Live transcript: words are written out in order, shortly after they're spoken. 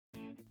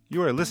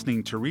You are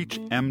listening to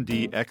Reach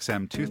MD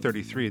XM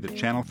 233, the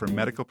channel for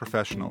medical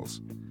professionals.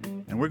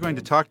 And we're going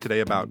to talk today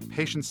about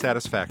patient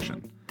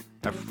satisfaction,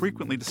 a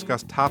frequently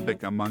discussed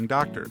topic among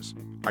doctors.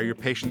 Are your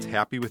patients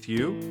happy with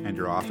you and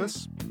your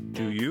office?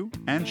 Do you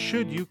and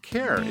should you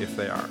care if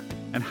they are?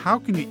 And how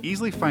can you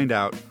easily find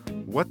out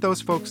what those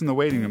folks in the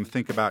waiting room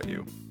think about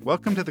you?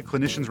 Welcome to the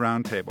Clinicians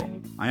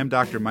Roundtable. I am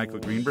Dr. Michael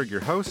Greenberg,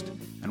 your host,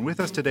 and with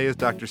us today is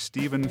Dr.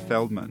 Steven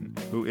Feldman,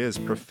 who is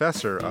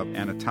Professor of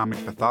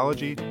Anatomic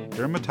Pathology,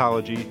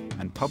 Dermatology,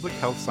 and Public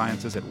Health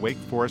Sciences at Wake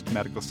Forest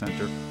Medical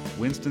Center,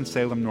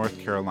 Winston-Salem, North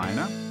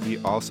Carolina.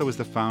 He also is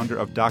the founder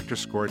of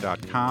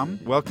DrScore.com.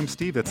 Welcome,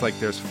 Steve. It's like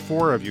there's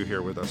four of you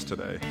here with us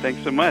today.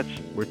 Thanks so much.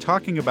 We're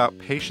talking about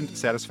patient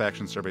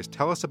satisfaction surveys.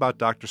 Tell us about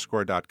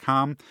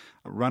DrScore.com.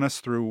 Run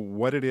us through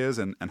what it is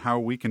and how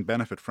we can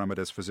benefit from it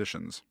as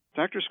physicians.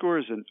 DrScore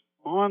is an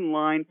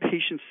online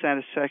patient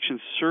satisfaction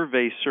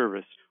survey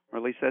service, or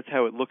at least that's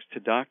how it looks to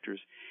doctors.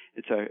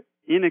 It's an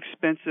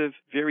inexpensive,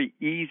 very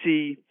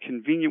easy,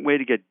 convenient way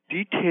to get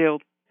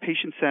detailed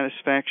patient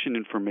satisfaction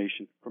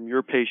information from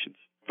your patients.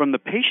 From the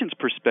patient's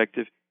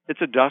perspective,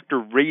 it's a doctor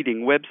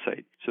rating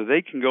website. So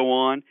they can go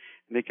on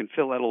and they can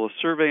fill out a little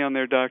survey on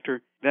their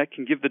doctor. That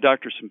can give the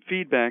doctor some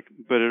feedback,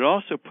 but it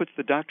also puts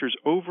the doctor's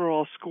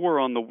overall score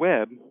on the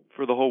web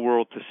for the whole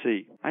world to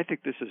see. I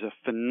think this is a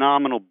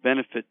phenomenal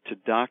benefit to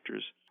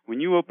doctors. When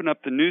you open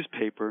up the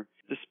newspaper,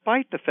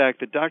 despite the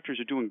fact that doctors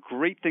are doing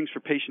great things for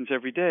patients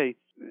every day,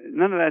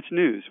 none of that's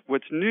news.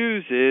 What's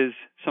news is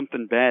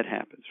something bad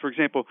happens. For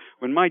example,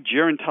 when my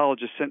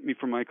gerontologist sent me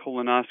for my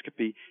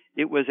colonoscopy,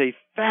 it was a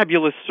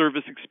fabulous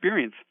service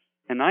experience,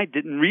 and I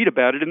didn't read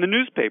about it in the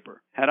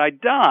newspaper. Had I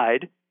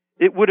died,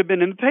 it would have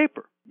been in the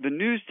paper. The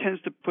news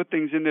tends to put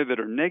things in there that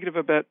are negative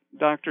about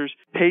doctors.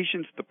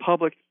 Patients, the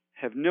public,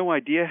 have no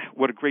idea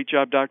what a great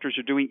job doctors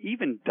are doing.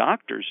 Even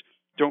doctors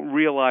don't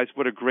realize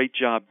what a great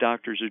job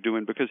doctors are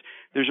doing because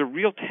there's a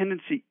real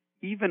tendency,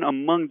 even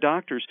among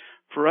doctors,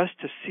 for us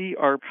to see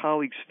our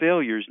colleagues'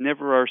 failures,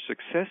 never our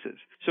successes.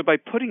 So by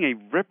putting a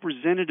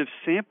representative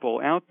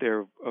sample out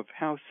there of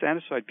how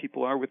satisfied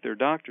people are with their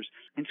doctors,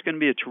 it's going to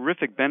be a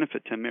terrific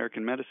benefit to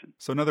American medicine.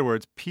 So in other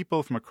words,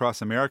 people from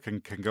across America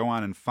can go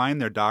on and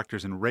find their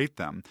doctors and rate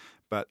them.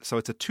 So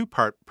it's a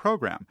two-part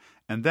program.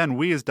 And then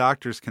we as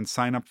doctors can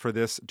sign up for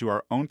this, do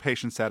our own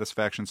patient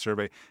satisfaction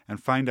survey,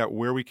 and find out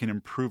where we can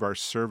improve our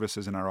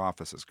services in our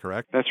offices,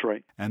 correct? That's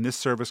right. And this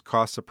service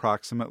costs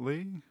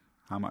approximately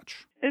how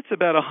much? It's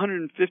about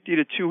 $150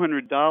 to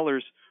 $200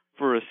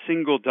 for a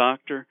single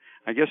doctor.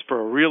 I guess for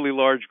a really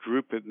large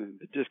group, the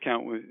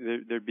discount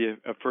there'd be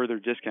a further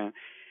discount.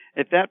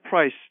 At that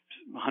price,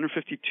 $150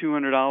 to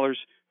 $200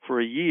 for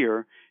a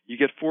year, you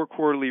get 4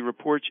 quarterly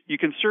reports. You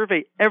can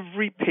survey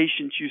every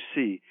patient you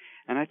see.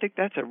 And I think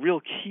that's a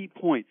real key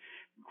point.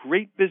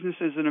 Great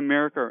businesses in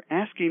America are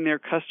asking their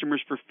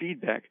customers for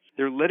feedback.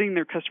 They're letting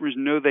their customers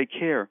know they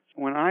care.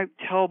 When I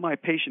tell my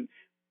patient,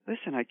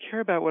 listen, I care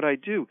about what I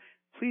do.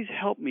 Please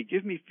help me.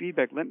 Give me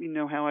feedback. Let me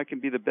know how I can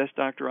be the best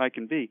doctor I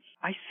can be.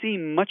 I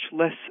seem much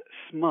less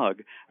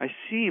smug. I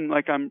seem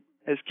like I'm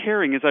as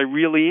caring as I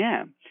really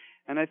am.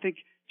 And I think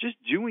just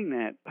doing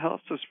that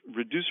helps us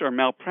reduce our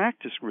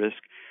malpractice risk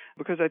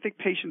because I think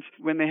patients,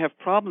 when they have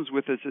problems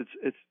with us,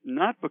 it's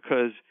not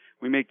because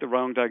we make the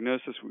wrong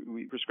diagnosis,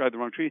 we prescribe the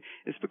wrong treatment.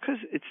 It's because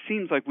it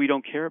seems like we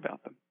don't care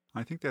about them.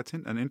 I think that's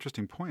an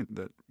interesting point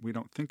that we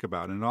don't think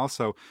about. And it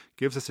also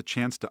gives us a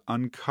chance to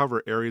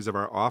uncover areas of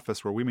our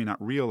office where we may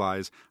not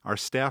realize our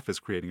staff is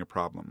creating a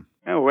problem.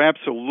 Oh,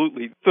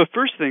 absolutely. The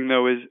first thing,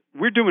 though, is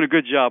we're doing a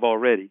good job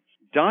already.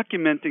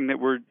 Documenting that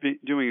we're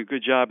doing a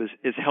good job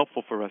is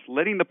helpful for us.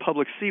 Letting the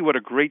public see what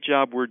a great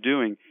job we're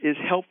doing is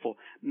helpful.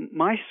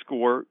 My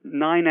score,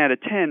 9 out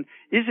of 10,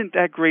 isn't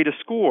that great a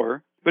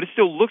score, but it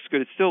still looks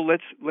good. It still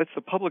lets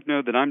the public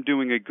know that I'm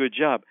doing a good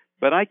job.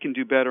 But I can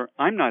do better.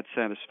 I'm not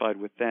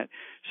satisfied with that.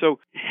 So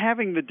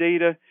having the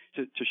data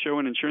to show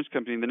an insurance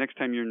company the next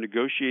time you're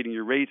negotiating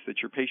your rates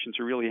that your patients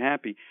are really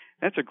happy,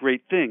 that's a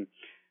great thing.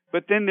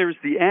 But then there's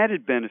the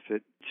added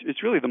benefit.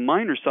 It's really the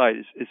minor side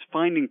is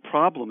finding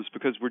problems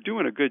because we're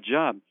doing a good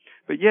job.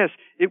 But yes,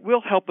 it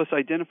will help us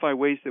identify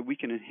ways that we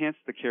can enhance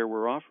the care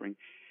we're offering.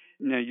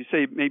 Now, you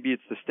say maybe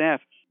it's the staff.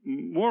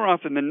 More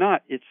often than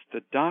not, it's the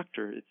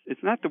doctor.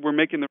 It's not that we're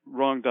making the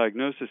wrong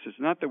diagnosis. It's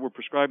not that we're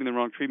prescribing the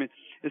wrong treatment.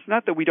 It's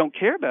not that we don't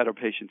care about our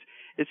patients.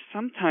 It's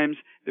sometimes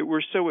that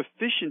we're so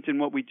efficient in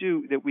what we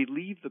do that we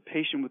leave the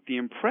patient with the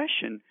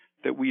impression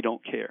that we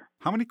don't care.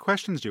 How many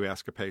questions do you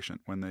ask a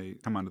patient when they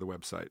come onto the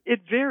website? It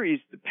varies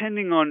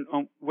depending on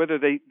whether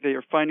they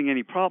are finding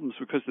any problems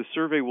because the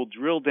survey will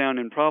drill down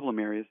in problem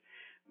areas.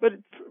 But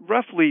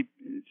roughly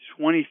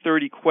 20,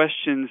 30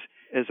 questions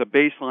as a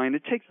baseline.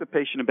 It takes the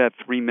patient about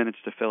 3 minutes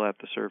to fill out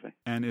the survey.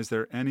 And is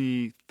there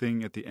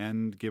anything at the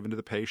end given to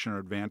the patient or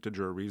advantage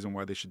or a reason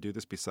why they should do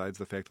this besides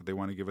the fact that they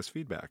want to give us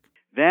feedback?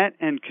 That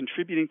and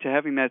contributing to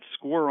having that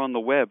score on the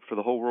web for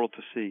the whole world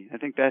to see. I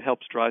think that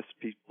helps drive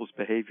people's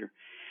behavior.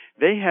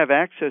 They have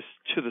access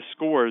to the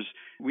scores.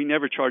 We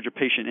never charge a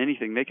patient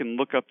anything. They can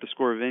look up the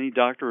score of any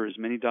doctor or as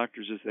many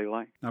doctors as they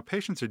like. Now,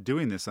 patients are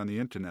doing this on the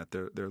internet.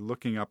 They're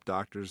looking up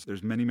doctors.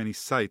 There's many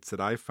sites that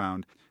I've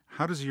found.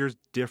 How does yours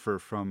differ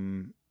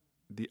from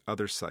the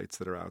other sites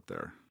that are out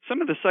there?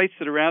 Some of the sites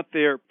that are out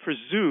there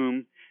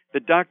presume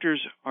that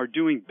doctors are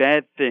doing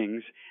bad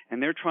things,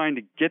 and they're trying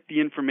to get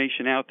the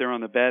information out there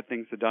on the bad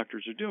things the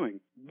doctors are doing.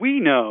 We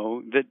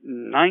know that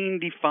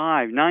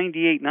 95,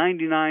 98,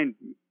 99,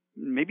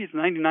 maybe it's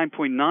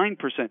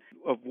 99.9%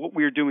 of what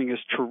we're doing is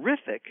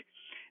terrific,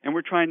 and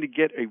we're trying to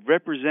get a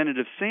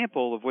representative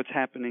sample of what's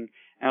happening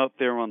out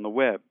there on the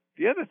web.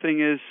 The other thing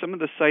is some of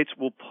the sites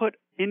will put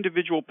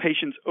individual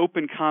patients'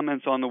 open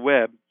comments on the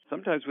web,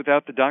 sometimes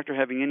without the doctor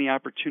having any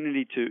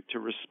opportunity to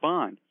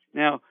respond.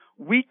 Now,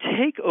 we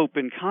take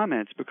open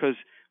comments because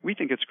we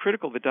think it's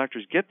critical that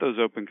doctors get those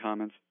open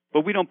comments,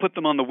 but we don't put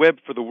them on the web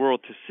for the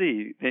world to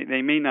see.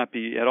 They may not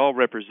be at all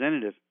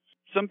representative.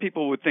 Some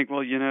people would think,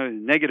 well,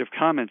 negative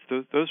comments,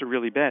 those are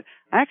really bad.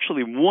 I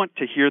actually want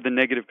to hear the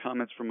negative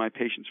comments from my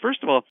patients.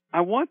 First of all,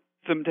 I want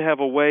them to have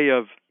a way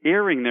of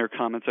airing their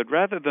comments. I'd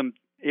rather them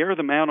air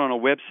them out on a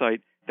website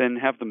than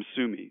have them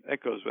sue me.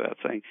 That goes without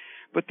saying.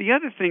 But the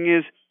other thing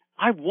is,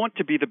 I want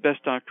to be the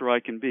best doctor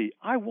I can be.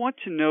 I want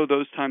to know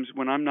those times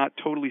when I'm not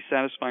totally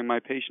satisfying my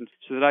patients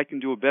so that I can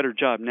do a better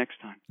job next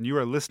time. You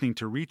are listening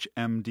to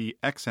ReachMD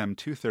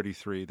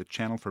XM233, the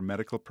channel for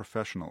medical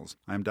professionals.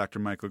 I'm Dr.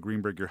 Michael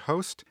Greenberg, your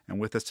host, and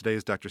with us today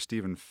is Dr.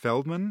 Stephen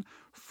Feldman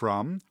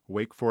from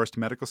Wake Forest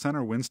Medical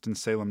Center,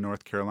 Winston-Salem,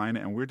 North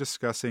Carolina, and we're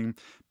discussing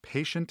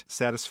patient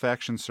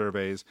satisfaction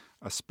surveys,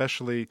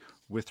 especially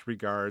with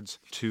regards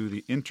to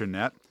the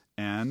internet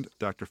and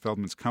Dr.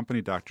 Feldman's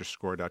company,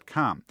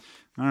 DrScore.com.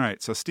 All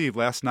right, so Steve,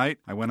 last night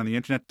I went on the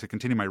internet to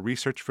continue my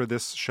research for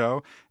this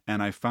show,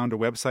 and I found a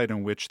website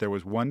in which there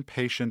was one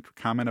patient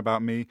comment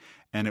about me,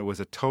 and it was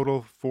a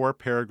total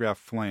 4-paragraph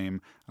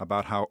flame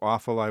about how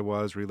awful I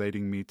was,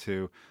 relating me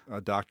to a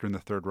doctor in the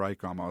Third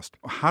Reich almost.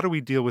 How do we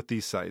deal with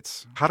these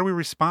sites? How do we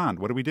respond?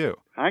 What do we do?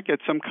 I get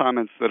some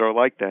comments that are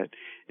like that.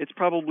 It's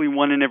probably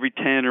 1 in every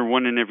 10 or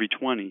 1 in every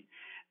 20.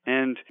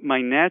 And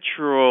my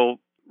natural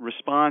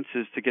response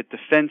is to get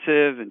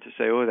defensive and to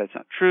say, oh, that's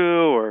not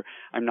true, or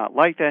I'm not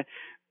like that.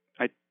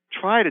 I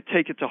try to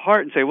take it to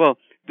heart and say, well,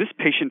 this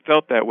patient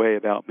felt that way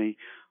about me.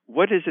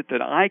 What is it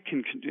that I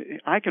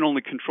can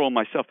only control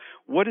myself?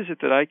 What is it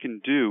that I can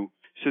do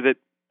so that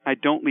I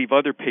don't leave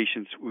other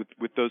patients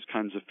with those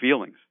kinds of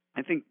feelings?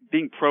 I think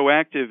being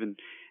proactive and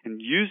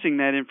using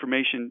that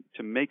information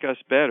to make us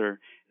better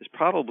is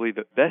probably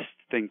the best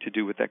thing to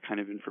do with that kind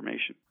of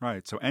information.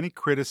 Right. So any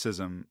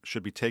criticism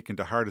should be taken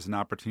to heart as an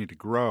opportunity to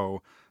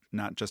grow,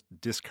 not just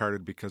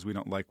discarded because we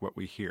don't like what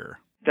we hear.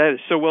 That is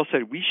so well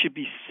said. We should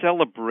be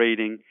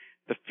celebrating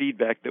the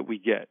feedback that we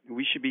get.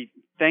 We should be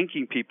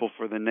thanking people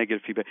for the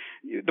negative feedback.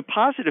 The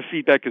positive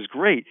feedback is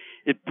great.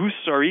 It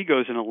boosts our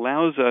egos and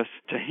allows us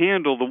to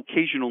handle the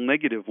occasional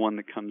negative one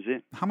that comes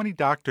in. How many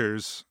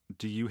doctors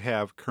do you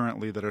have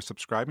currently that are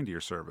subscribing to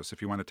your service,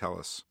 if you want to tell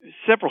us?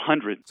 Several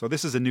hundred. So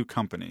this is a new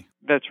company.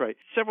 That's right.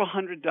 Several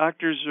hundred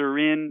doctors are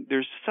in.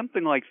 There's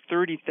something like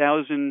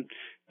 30,000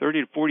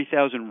 to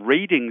 40,000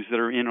 ratings that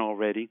are in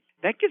already.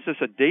 That gives us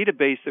a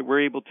database that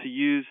we're able to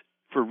use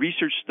for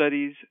research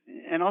studies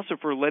and also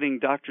for letting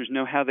doctors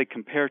know how they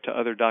compare to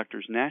other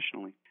doctors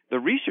nationally. The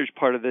research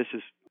part of this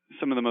is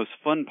some of the most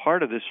fun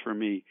part of this for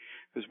me,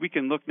 because we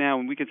can look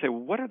now and we can say, well,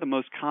 what are the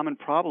most common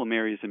problem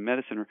areas in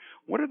medicine, or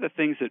what are the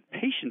things that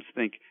patients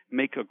think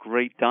make a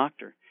great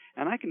doctor?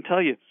 And I can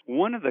tell you,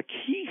 one of the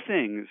key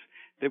things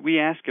that we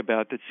ask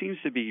about that seems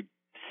to be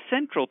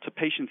central to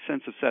patients'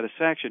 sense of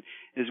satisfaction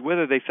is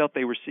whether they felt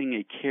they were seeing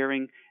a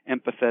caring,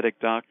 empathetic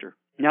doctor.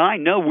 Now, I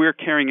know we're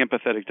caring,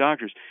 empathetic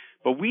doctors,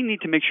 but we need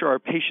to make sure our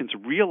patients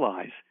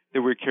realize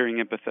that we're caring,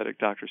 empathetic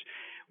doctors.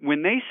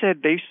 When they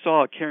said they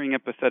saw a caring,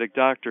 empathetic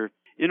doctor,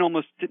 it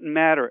almost didn't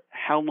matter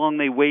how long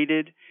they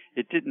waited.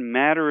 It didn't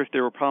matter if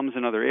there were problems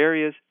in other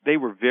areas. They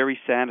were very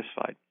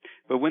satisfied.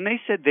 But when they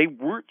said they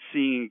weren't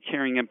seeing a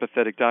caring,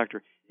 empathetic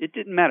doctor, it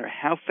didn't matter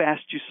how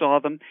fast you saw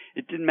them.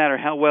 It didn't matter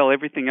how well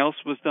everything else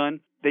was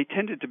done. They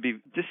tended to be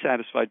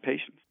dissatisfied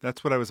patients.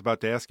 That's what I was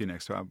about to ask you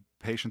next.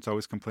 Patients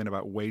always complain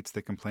about waits,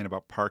 they complain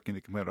about parking,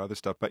 they complain about other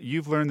stuff. But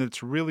you've learned that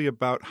it's really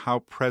about how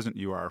present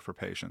you are for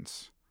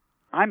patients.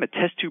 I'm a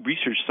test tube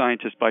research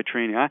scientist by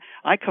training.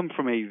 I come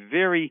from a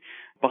very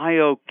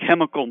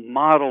biochemical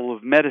model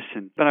of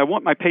medicine, but I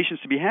want my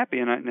patients to be happy.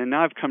 And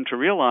now I've come to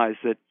realize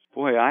that,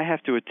 boy, I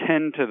have to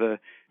attend to the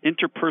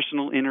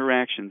interpersonal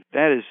interactions.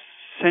 That is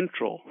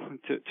central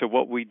to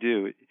what we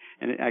do.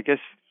 And I guess,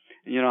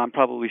 I'm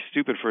probably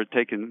stupid for it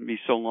taking me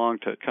so long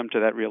to come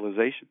to that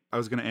realization. I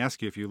was going to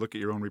ask you if you look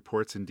at your own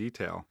reports in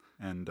detail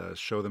and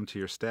show them to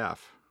your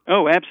staff.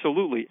 Oh,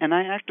 absolutely. And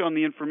I act on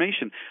the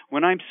information.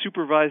 When I'm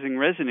supervising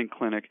resident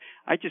clinic,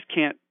 I just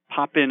can't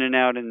pop in and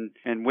out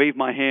and wave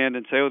my hand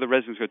and say, oh, the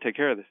resident's going to take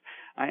care of this.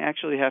 I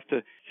actually have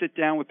to sit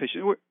down with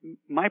patients.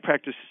 My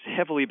practice is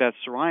heavily about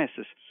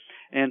psoriasis.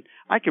 And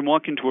I can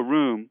walk into a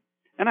room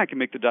and I can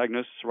make the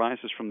diagnosis of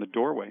psoriasis from the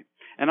doorway.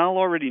 and I'll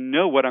already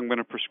know what I'm going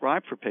to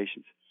prescribe for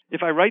patients.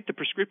 If I write the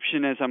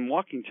prescription as I'm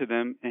walking to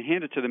them and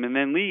hand it to them and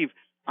then leave,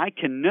 I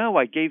can know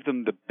I gave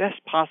them the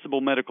best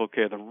possible medical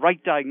care, the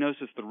right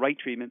diagnosis, the right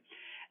treatment.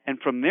 And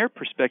from their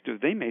perspective,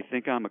 they may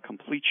think I'm a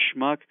complete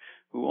schmuck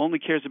who only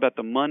cares about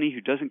the money,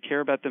 who doesn't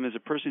care about them as a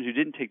person, who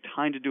didn't take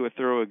time to do a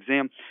thorough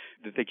exam,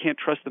 that they can't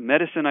trust the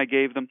medicine I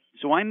gave them.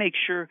 So I make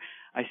sure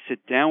I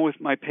sit down with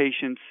my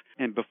patients,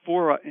 and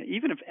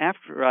even if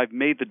after I've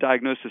made the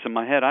diagnosis in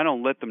my head, I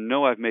don't let them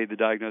know I've made the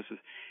diagnosis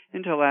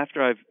until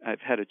after I've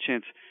had a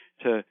chance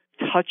to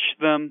touch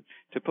them,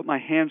 to put my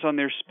hands on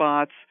their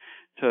spots,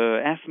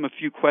 to ask them a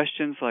few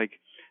questions like,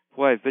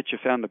 boy, I bet you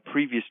found the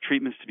previous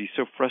treatments to be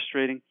so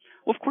frustrating.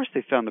 Well, of course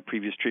they found the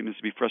previous treatments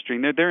to be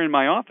frustrating. They're there in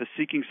my office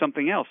seeking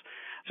something else.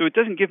 So it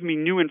doesn't give me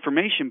new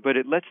information, but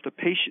it lets the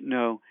patient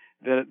know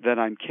that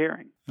I'm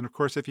caring. And of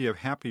course, if you have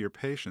happier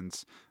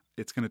patients,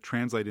 it's going to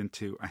translate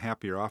into a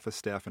happier office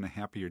staff and a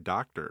happier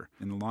doctor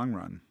in the long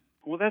run.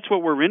 Well, that's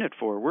what we're in it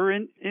for. We're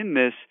in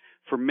this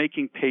for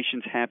making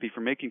patients happy,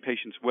 for making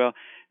patients well,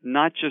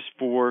 not just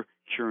for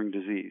curing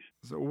disease.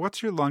 So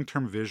what's your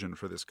long-term vision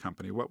for this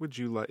company? What would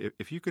you like,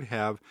 if you could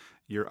have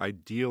your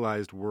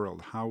idealized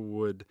world, how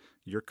would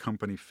your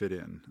company fit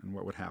in and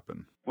what would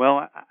happen?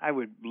 Well, I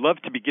would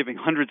love to be giving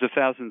hundreds of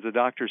thousands of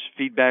doctors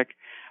feedback.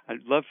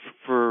 I'd love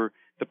for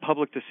the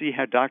public to see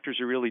how doctors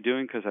are really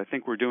doing because I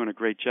think we're doing a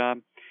great job.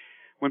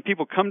 When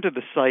people come to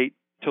the site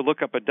to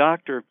look up a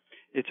doctor,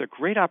 it's a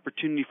great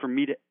opportunity for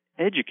me to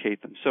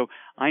educate them. So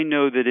I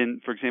know that in,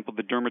 for example,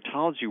 the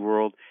dermatology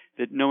world,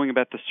 that knowing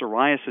about the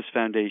Psoriasis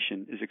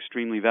Foundation is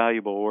extremely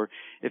valuable. Or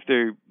if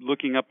they're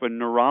looking up a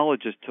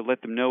neurologist, to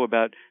let them know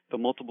about the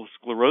Multiple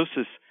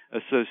Sclerosis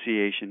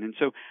Association. And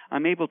so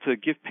I'm able to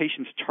give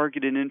patients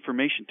targeted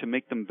information to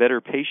make them better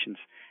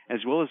patients,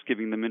 as well as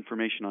giving them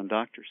information on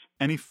doctors.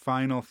 Any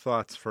final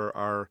thoughts for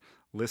our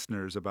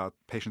listeners about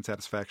patient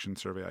satisfaction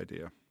survey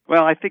idea?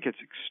 Well, I think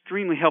it's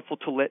extremely helpful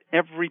to let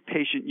every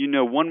patient you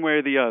know, one way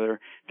or the other,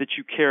 that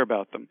you care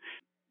about them.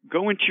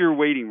 Go into your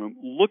waiting room.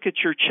 Look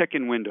at your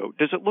check-in window.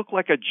 Does it look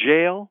like a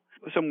jail?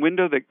 Some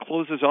window that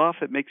closes off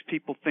that makes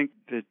people think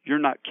that you're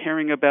not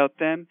caring about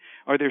them?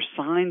 Are there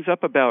signs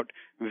up about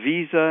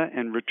Visa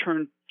and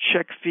return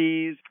check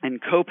fees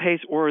and copays?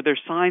 Or are there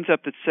signs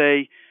up that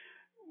say,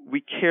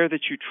 we care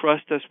that you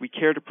trust us, we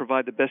care to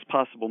provide the best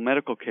possible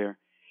medical care?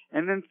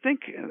 And then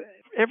think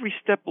every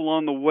step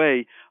along the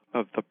way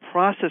of the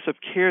process of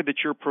care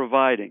that you're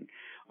providing.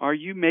 Are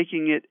you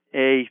making it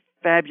a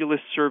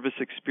fabulous service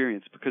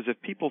experience? Because if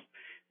people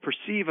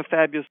perceive a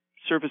fabulous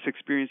service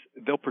experience,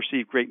 they'll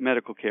perceive great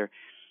medical care.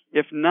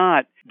 If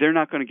not, they're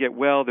not going to get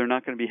well, they're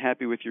not going to be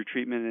happy with your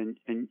treatment,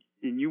 and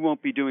you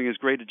won't be doing as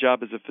great a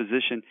job as a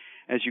physician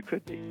as you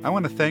could be. I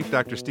want to thank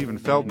Dr. Stephen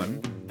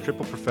Feldman,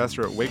 Triple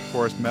Professor at Wake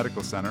Forest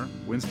Medical Center,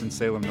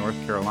 Winston-Salem,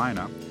 North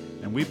Carolina,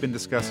 and we've been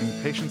discussing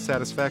patient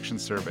satisfaction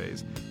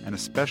surveys, and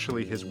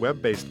especially his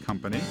web-based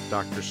company,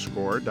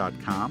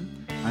 drscore.com.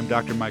 I'm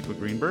Dr. Michael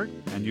Greenberg,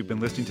 and you've been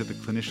listening to the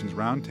Clinicians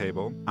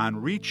Roundtable on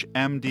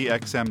ReachMD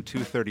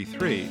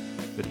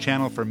XM233, the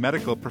channel for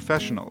medical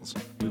professionals.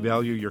 We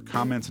value your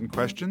comments and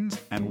questions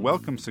and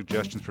welcome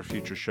suggestions for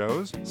future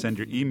shows. Send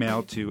your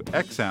email to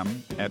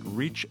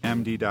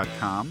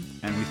xm@reachmd.com,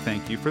 and we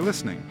thank you for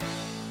listening.